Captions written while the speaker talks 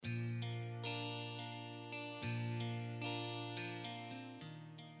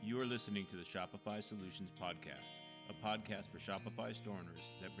You are listening to the Shopify Solutions Podcast, a podcast for Shopify store owners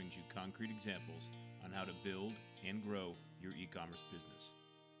that brings you concrete examples on how to build and grow your e-commerce business.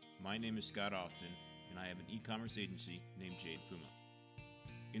 My name is Scott Austin, and I have an e-commerce agency named Jade Puma.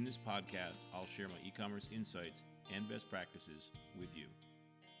 In this podcast, I'll share my e-commerce insights and best practices with you.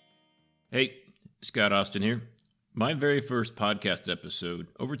 Hey, Scott Austin here. My very first podcast episode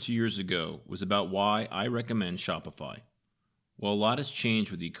over 2 years ago was about why I recommend Shopify. Well, a lot has changed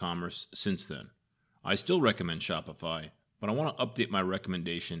with e-commerce since then. I still recommend Shopify, but I want to update my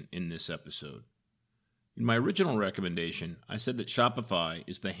recommendation in this episode. In my original recommendation, I said that Shopify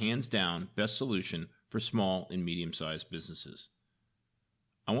is the hands-down best solution for small and medium-sized businesses.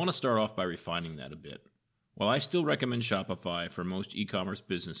 I want to start off by refining that a bit. While I still recommend Shopify for most e-commerce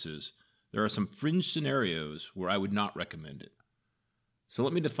businesses, there are some fringe scenarios where I would not recommend it. So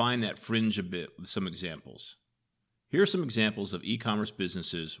let me define that fringe a bit with some examples. Here are some examples of e-commerce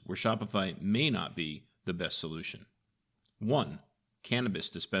businesses where Shopify may not be the best solution. 1. Cannabis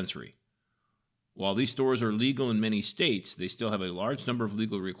dispensary. While these stores are legal in many states, they still have a large number of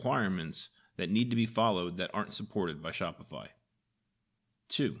legal requirements that need to be followed that aren't supported by Shopify.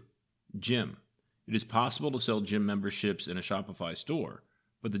 2. Gym. It is possible to sell gym memberships in a Shopify store,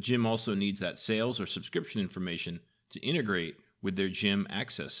 but the gym also needs that sales or subscription information to integrate with their gym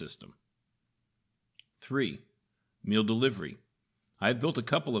access system. 3. Meal delivery. I have built a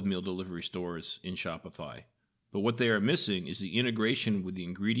couple of meal delivery stores in Shopify, but what they are missing is the integration with the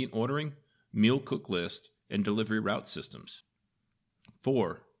ingredient ordering, meal cook list, and delivery route systems.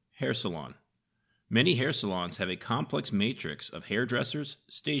 4. Hair salon. Many hair salons have a complex matrix of hairdressers,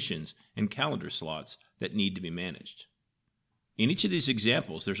 stations, and calendar slots that need to be managed. In each of these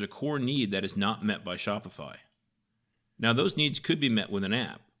examples, there's a core need that is not met by Shopify. Now, those needs could be met with an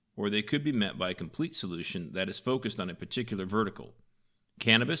app, or they could be met by a complete solution that is focused on a particular vertical.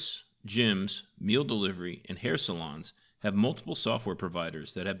 Cannabis, gyms, meal delivery, and hair salons have multiple software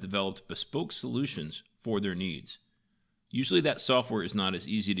providers that have developed bespoke solutions for their needs. Usually that software is not as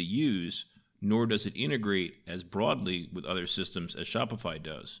easy to use, nor does it integrate as broadly with other systems as Shopify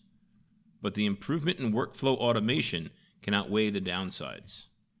does. But the improvement in workflow automation can outweigh the downsides.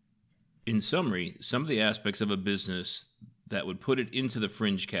 In summary, some of the aspects of a business that would put it into the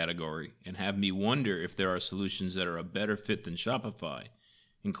fringe category and have me wonder if there are solutions that are a better fit than Shopify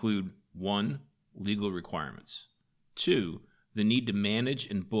include 1. Legal requirements. 2. The need to manage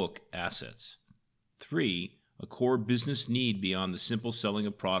and book assets. 3. A core business need beyond the simple selling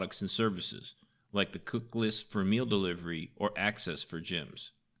of products and services, like the cook list for meal delivery or access for gyms.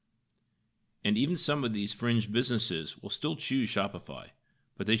 And even some of these fringe businesses will still choose Shopify,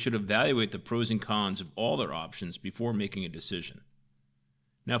 but they should evaluate the pros and cons of all their options before making a decision.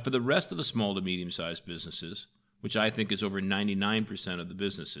 Now, for the rest of the small to medium-sized businesses, which I think is over 99% of the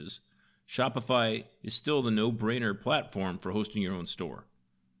businesses, Shopify is still the no-brainer platform for hosting your own store.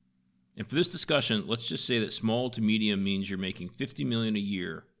 And for this discussion, let's just say that small to medium means you're making $50 million a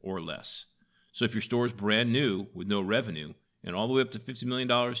year or less. So if your store is brand new with no revenue and all the way up to $50 million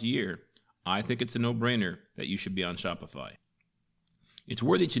a year, I think it's a no-brainer that you should be on Shopify. It's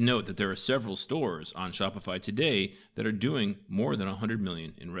worthy to note that there are several stores on Shopify today that are doing more than $100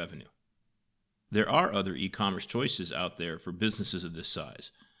 million in revenue. There are other e-commerce choices out there for businesses of this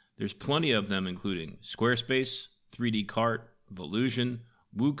size. There's plenty of them, including Squarespace, 3D Cart, Volusion,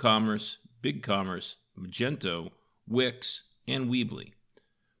 WooCommerce, BigCommerce, Magento, Wix, and Weebly.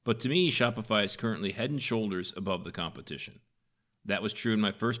 But to me, Shopify is currently head and shoulders above the competition. That was true in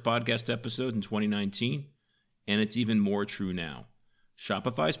my first podcast episode in 2019, and it's even more true now.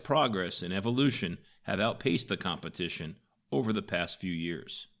 Shopify's progress and evolution have outpaced the competition over the past few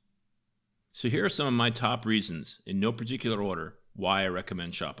years. So here are some of my top reasons, in no particular order, why I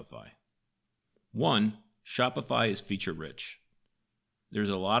recommend Shopify. 1. Shopify is feature-rich. There's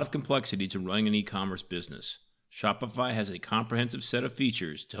a lot of complexity to running an e-commerce business. Shopify has a comprehensive set of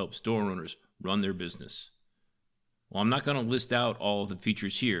features to help store owners run their business. While I'm not going to list out all of the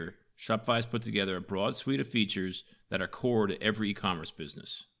features here, Shopify has put together a broad suite of features that are core to every e-commerce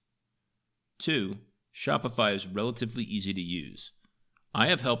business. 2. Shopify is relatively easy to use. I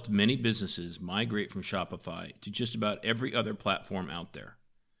have helped many businesses migrate from Shopify to just about every other platform out there.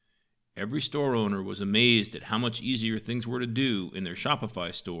 Every store owner was amazed at how much easier things were to do in their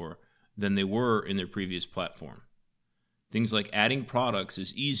Shopify store than they were in their previous platform. Things like adding products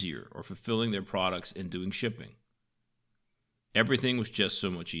is easier, or fulfilling their products and doing shipping. Everything was just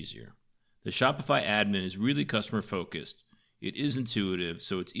so much easier. The Shopify admin is really customer focused. It is intuitive,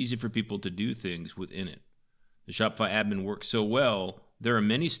 so it's easy for people to do things within it. The Shopify admin works so well, there are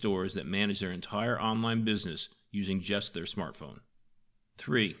many stores that manage their entire online business using just their smartphone.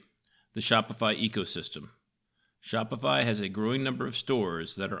 3. The Shopify ecosystem. Shopify has a growing number of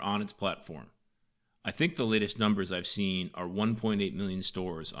stores that are on its platform. I think the latest numbers I've seen are 1.8 million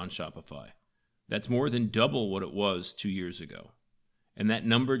stores on Shopify. That's more than double what it was 2 years ago. And that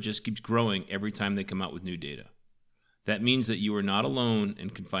number just keeps growing every time they come out with new data. That means that you are not alone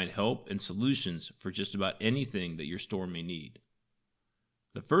and can find help and solutions for just about anything that your store may need.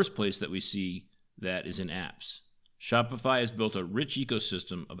 The first place that we see that is in apps. Shopify has built a rich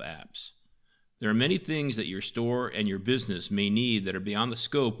ecosystem of apps. There are many things that your store and your business may need that are beyond the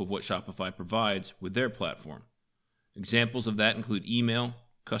scope of what Shopify provides with their platform. Examples of that include email,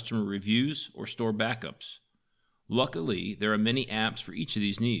 customer reviews, or store backups. Luckily, there are many apps for each of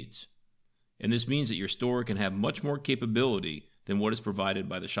these needs. And this means that your store can have much more capability than what is provided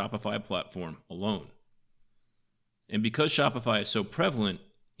by the Shopify platform alone. And because Shopify is so prevalent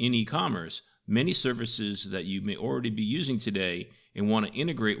in e-commerce, many services that you may already be using today and want to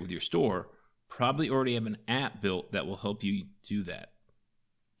integrate with your store probably already have an app built that will help you do that.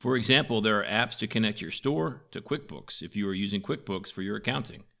 For example, there are apps to connect your store to QuickBooks if you are using QuickBooks for your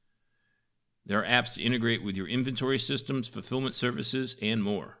accounting. There are apps to integrate with your inventory systems, fulfillment services, and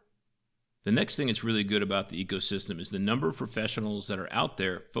more. The next thing that's really good about the ecosystem is the number of professionals that are out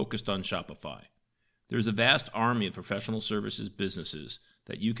there focused on Shopify. There's a vast army of professional services businesses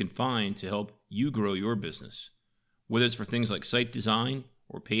that you can find to help you grow your business, whether it's for things like site design,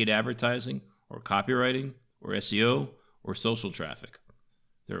 or paid advertising, or copywriting, or SEO, or social traffic.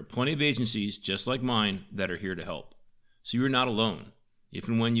 There are plenty of agencies just like mine that are here to help. So you're not alone. If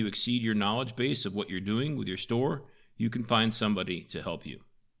and when you exceed your knowledge base of what you're doing with your store, you can find somebody to help you.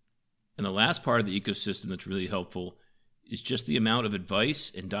 And the last part of the ecosystem that's really helpful is just the amount of advice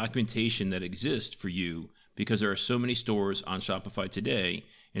and documentation that exists for you because there are so many stores on Shopify today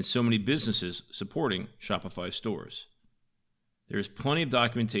and so many businesses supporting Shopify stores. There's plenty of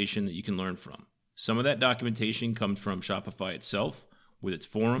documentation that you can learn from. Some of that documentation comes from Shopify itself with its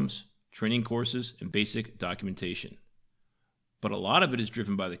forums, training courses, and basic documentation. But a lot of it is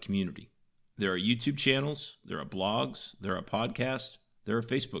driven by the community. There are YouTube channels, there are blogs, there are podcasts, there are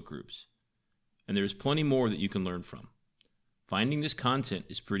Facebook groups. And there's plenty more that you can learn from. Finding this content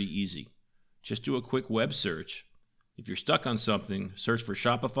is pretty easy. Just do a quick web search. If you're stuck on something, search for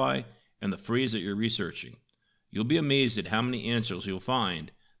Shopify and the phrase that you're researching. You'll be amazed at how many answers you'll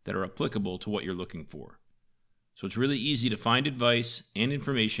find that are applicable to what you're looking for. So it's really easy to find advice and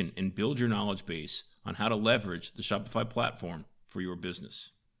information and build your knowledge base on how to leverage the Shopify platform for your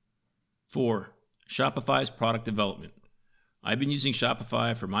business. 4. Shopify's product development. I've been using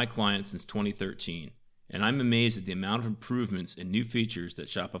Shopify for my clients since 2013, and I'm amazed at the amount of improvements and new features that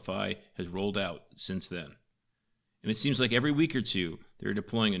Shopify has rolled out since then. And it seems like every week or two, they're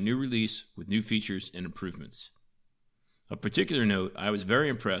deploying a new release with new features and improvements. Of particular note, I was very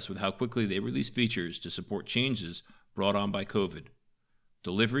impressed with how quickly they released features to support changes brought on by COVID.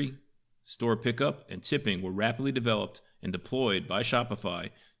 Delivery, store pickup, and tipping were rapidly developed and deployed by Shopify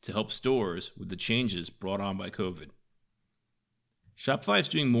to help stores with the changes brought on by COVID. Shopify is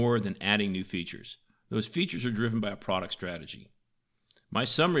doing more than adding new features. Those features are driven by a product strategy. My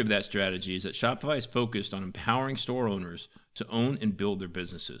summary of that strategy is that Shopify is focused on empowering store owners to own and build their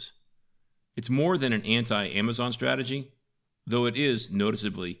businesses. It's more than an anti-Amazon strategy, though it is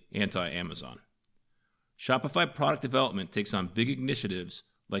noticeably anti-Amazon. Shopify product development takes on big initiatives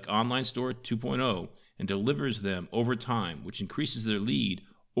like Online Store 2.0 and delivers them over time, which increases their lead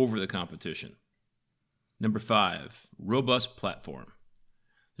over the competition. Number 5, robust platform.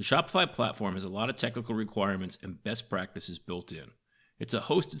 The Shopify platform has a lot of technical requirements and best practices built in. It's a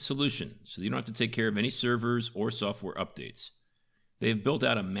hosted solution, so you don't have to take care of any servers or software updates. They have built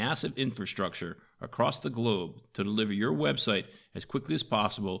out a massive infrastructure across the globe to deliver your website as quickly as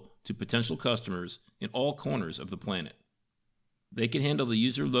possible to potential customers in all corners of the planet. They can handle the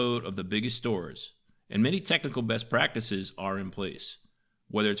user load of the biggest stores, and many technical best practices are in place.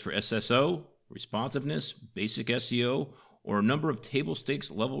 Whether it's for SSO, responsiveness, basic SEO, or a number of table stakes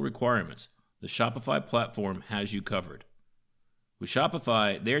level requirements, the Shopify platform has you covered. With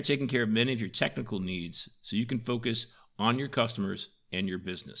Shopify, they are taking care of many of your technical needs so you can focus on your customers and your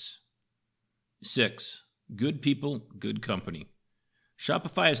business. 6. Good people, good company.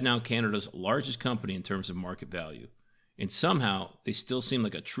 Shopify is now Canada's largest company in terms of market value, and somehow they still seem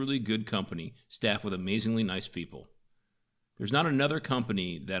like a truly good company staffed with amazingly nice people. There's not another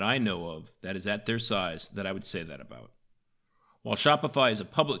company that I know of that is at their size that I would say that about. While Shopify is a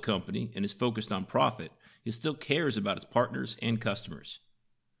public company and is focused on profit, it still cares about its partners and customers.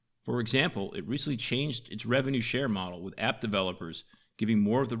 For example, it recently changed its revenue share model with app developers giving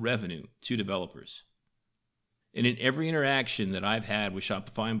more of the revenue to developers. And in every interaction that I've had with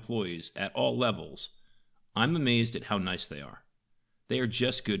Shopify employees at all levels, I'm amazed at how nice they are. They are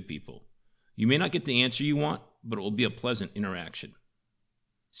just good people. You may not get the answer you want, but it will be a pleasant interaction.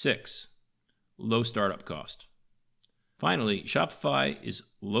 6. Low startup cost. Finally, Shopify is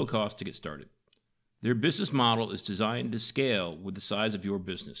low cost to get started. Their business model is designed to scale with the size of your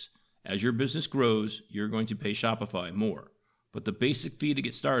business. As your business grows, you're going to pay Shopify more. But the basic fee to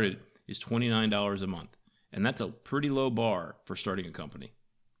get started is $29 a month, and that's a pretty low bar for starting a company.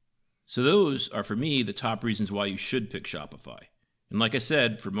 So those are, for me, the top reasons why you should pick Shopify. And like I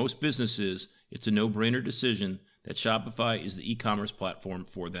said, for most businesses, it's a no-brainer decision that Shopify is the e-commerce platform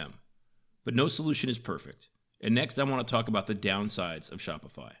for them. But no solution is perfect. And next, I want to talk about the downsides of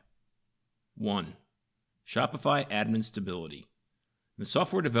Shopify. 1. Shopify admin stability. In the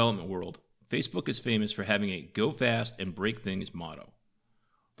software development world, Facebook is famous for having a go fast and break things motto.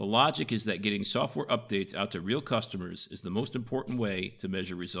 The logic is that getting software updates out to real customers is the most important way to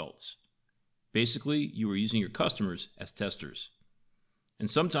measure results. Basically, you are using your customers as testers. And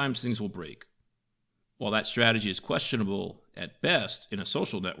sometimes things will break. While that strategy is questionable at best in a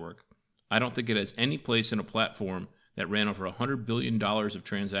social network, I don't think it has any place in a platform that ran over $100 billion of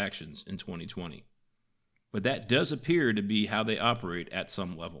transactions in 2020. But that does appear to be how they operate at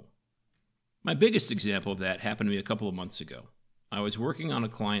some level. My biggest example of that happened to me a couple of months ago. I was working on a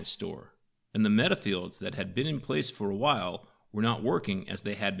client store, and the meta fields that had been in place for a while were not working as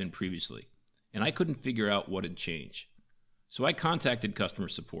they had been previously, and I couldn't figure out what had changed. So I contacted customer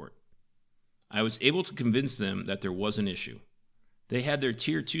support. I was able to convince them that there was an issue. They had their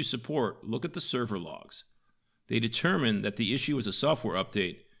Tier 2 support look at the server logs. They determined that the issue was a software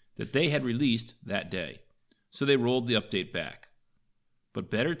update that they had released that day, so they rolled the update back. But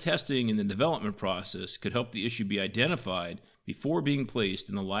better testing in the development process could help the issue be identified before being placed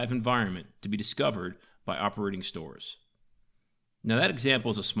in the live environment to be discovered by operating stores. Now that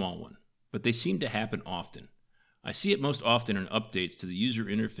example is a small one, but they seem to happen often. I see it most often in updates to the user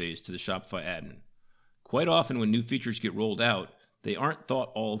interface to the Shopify admin. Quite often when new features get rolled out, they aren't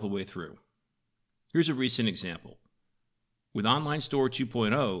thought all the way through. Here's a recent example. With Online Store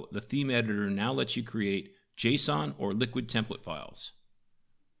 2.0, the theme editor now lets you create JSON or liquid template files.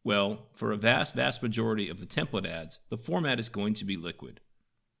 Well, for a vast majority of the template ads, the format is going to be liquid.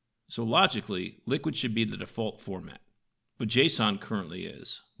 So logically, liquid should be the default format. But JSON currently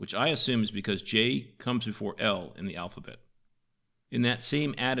is, which I assume is because J comes before L in the alphabet. In that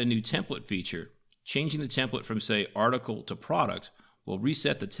same add a new template feature, changing the template from, say, article to product will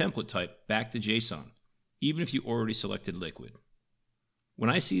reset the template type back to JSON, even if you already selected liquid.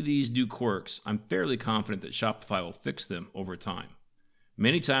 When I see these new quirks, I'm fairly confident that Shopify will fix them over time.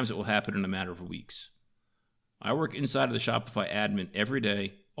 Many times it will happen in a matter of weeks. I work inside of the Shopify admin every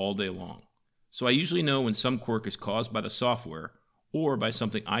day, all day long. So I usually know when some quirk is caused by the software or by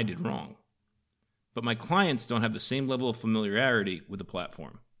something I did wrong. But my clients don't have the same level of familiarity with the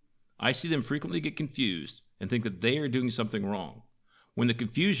platform. I see them frequently get confused and think that they are doing something wrong, when the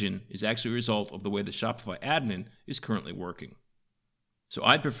confusion is actually a result of the way the Shopify admin is currently working. So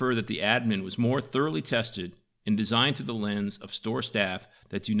I'd prefer that the admin was more thoroughly tested and designed through the lens of store staff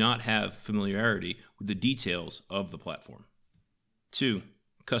that do not have familiarity with the details of the platform. 2.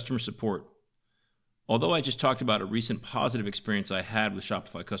 Customer support. Although I just talked about a recent positive experience I had with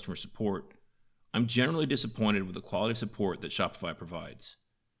Shopify customer support, I'm generally disappointed with the quality of support that Shopify provides.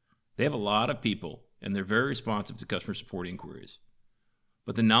 They have a lot of people, and they're very responsive to customer support inquiries.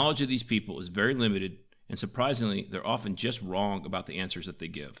 But the knowledge of these people is very limited, and surprisingly, they're often just wrong about the answers that they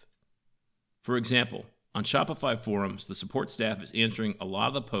give. For example, on Shopify forums, the support staff is answering a lot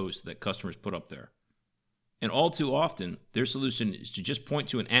of the posts that customers put up there. And all too often, their solution is to just point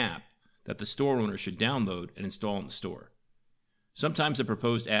to an app that the store owner should download and install in the store. Sometimes the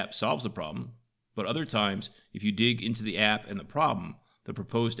proposed app solves the problem, but other times, if you dig into the app and the problem, the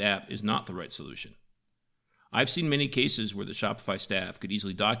proposed app is not the right solution. I've seen many cases where the Shopify staff could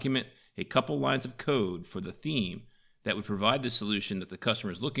easily document a couple lines of code for the theme that would provide the solution that the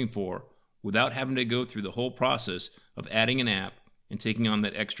customer is looking for without having to go through the whole process of adding an app and taking on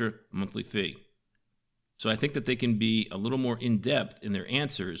that extra monthly fee. So I think that they can be a little more in-depth in their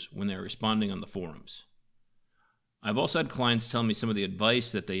answers when they're responding on the forums. I've also had clients tell me some of the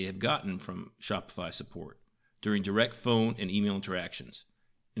advice that they have gotten from Shopify support during direct phone and email interactions.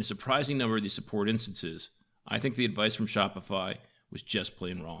 In a surprising number of these support instances, I think the advice from Shopify was just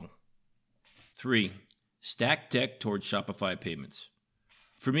plain wrong. 3. Stack deck towards Shopify payments.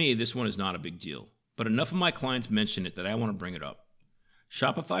 For me, this one is not a big deal, but enough of my clients mention it that I want to bring it up.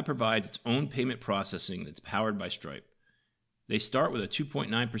 Shopify provides its own payment processing that's powered by Stripe. They start with a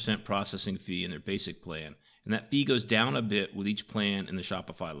 2.9% processing fee in their basic plan and that fee goes down a bit with each plan in the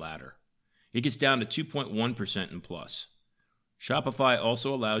Shopify ladder. It gets down to 2.1% and plus. Shopify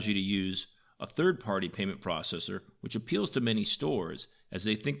also allows you to use a third-party payment processor, which appeals to many stores as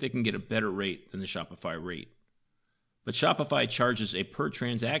they think they can get a better rate than the Shopify rate. But Shopify charges a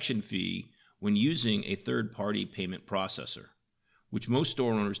per-transaction fee when using a third-party payment processor, which most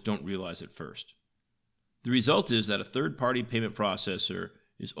store owners don't realize at first. The result is that a third-party payment processor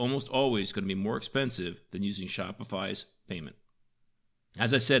is almost always going to be more expensive than using Shopify's payment.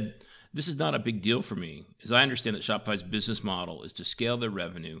 As I said, this is not a big deal for me, as I understand that Shopify's business model is to scale their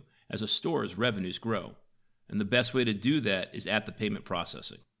revenue as a store's revenues grow, and the best way to do that is at the payment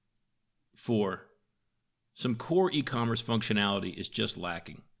processing. 4. Some core e-commerce functionality is just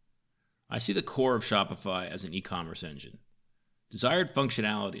lacking. I see the core of Shopify as an e-commerce engine. Desired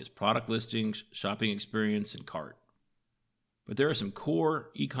functionality is product listings, shopping experience, and cart. But there are some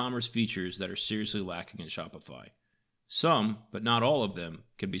core e-commerce features that are seriously lacking in Shopify. Some, but not all of them,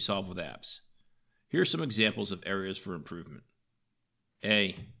 can be solved with apps. Here are some examples of areas for improvement.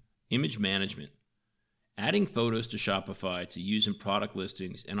 A. Image management. Adding photos to Shopify to use in product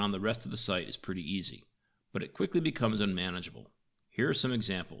listings and on the rest of the site is pretty easy, but it quickly becomes unmanageable. Here are some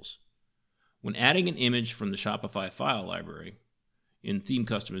examples. When adding an image from the Shopify file library, in theme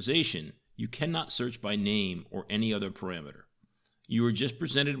customization, you cannot search by name or any other parameter. You are just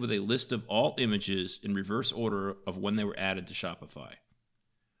presented with a list of all images in reverse order of when they were added to Shopify.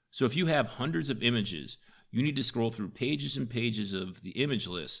 So if you have hundreds of images, you need to scroll through pages and pages of the image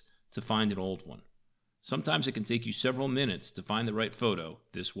list to find an old one. Sometimes it can take you several minutes to find the right photo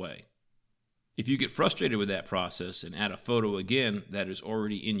this way. If you get frustrated with that process and add a photo again that is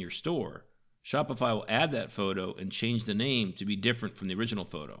already in your store, Shopify will add that photo and change the name to be different from the original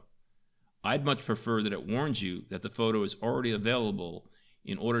photo. I'd much prefer that it warns you that the photo is already available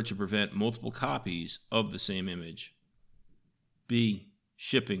in order to prevent multiple copies of the same image. B.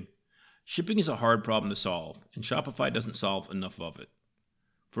 Shipping. Shipping is a hard problem to solve, and Shopify doesn't solve enough of it.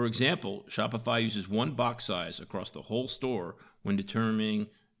 For example, Shopify uses one box size across the whole store when determining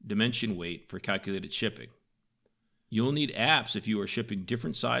dimension weight for calculated shipping. You'll need apps if you are shipping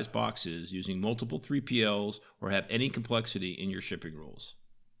different size boxes using multiple 3PLs or have any complexity in your shipping rules.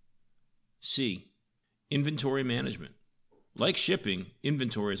 C. Inventory management. Like shipping,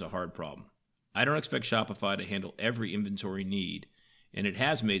 inventory is a hard problem. I don't expect Shopify to handle every inventory need, and it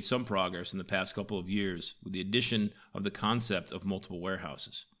has made some progress in the past couple of years with the addition of the concept of multiple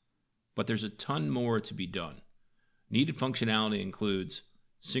warehouses. But there's a ton more to be done. Needed functionality includes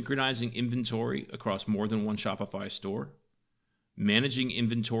synchronizing inventory across more than one Shopify store, managing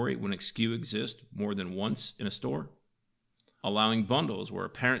inventory when a SKU exists more than once in a store, allowing bundles where a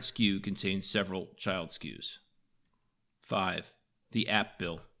parent SKU contains several child SKUs. 5. The app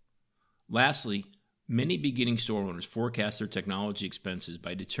bill. Lastly, many beginning store owners forecast their technology expenses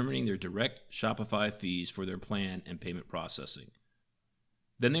by determining their direct Shopify fees for their plan and payment processing.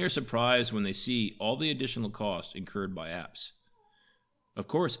 Then they are surprised when they see all the additional costs incurred by apps. Of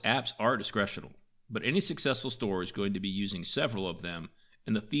course, apps are discretional, but any successful store is going to be using several of them,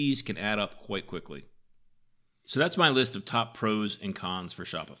 and the fees can add up quite quickly. So that's my list of top pros and cons for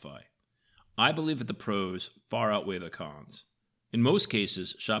Shopify. I believe that the pros far outweigh the cons. In most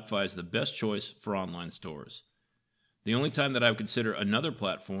cases, Shopify is the best choice for online stores. The only time that I would consider another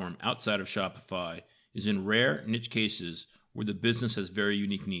platform outside of Shopify is in rare niche cases where the business has very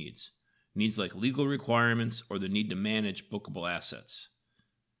unique needs like legal requirements or the need to manage bookable assets.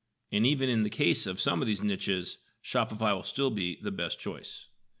 And even in the case of some of these niches, Shopify will still be the best choice.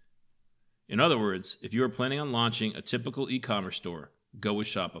 In other words, if you are planning on launching a typical e-commerce store, go with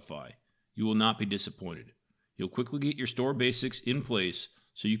Shopify. You will not be disappointed. You'll quickly get your store basics in place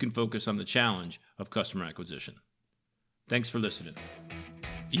so you can focus on the challenge of customer acquisition. Thanks for listening.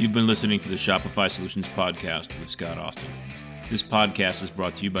 You've been listening to the Shopify Solutions Podcast with Scott Austin. This podcast is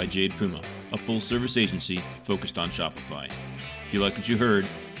brought to you by Jade Puma, a full-service agency focused on Shopify. If you like what you heard,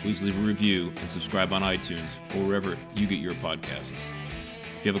 please leave a review and subscribe on iTunes or wherever you get your podcast.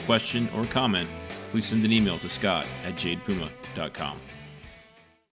 If you have a question or comment, please send an email to scott@jadepuma.com.